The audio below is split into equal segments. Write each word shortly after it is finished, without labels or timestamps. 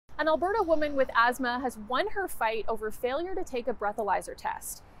An Alberta woman with asthma has won her fight over failure to take a breathalyzer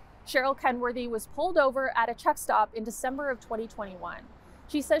test. Cheryl Kenworthy was pulled over at a truck stop in December of 2021.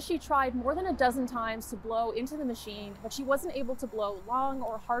 She says she tried more than a dozen times to blow into the machine, but she wasn't able to blow long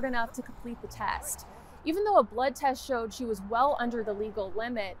or hard enough to complete the test. Even though a blood test showed she was well under the legal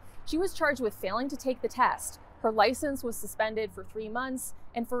limit, she was charged with failing to take the test. Her license was suspended for 3 months,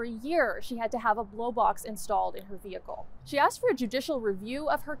 and for a year she had to have a blow box installed in her vehicle. She asked for a judicial review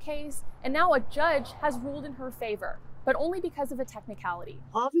of her case, and now a judge has ruled in her favor, but only because of a technicality.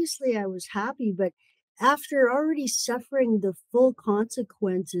 Obviously, I was happy, but after already suffering the full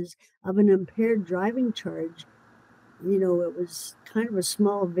consequences of an impaired driving charge, it was kind of a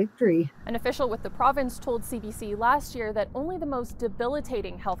small victory. An official with the province told CBC last year that only the most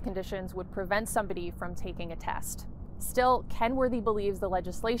debilitating health conditions would prevent somebody from taking a test. Still, Kenworthy believes the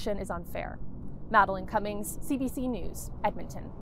legislation is unfair. Madeline Cummings, CBC News, Edmonton.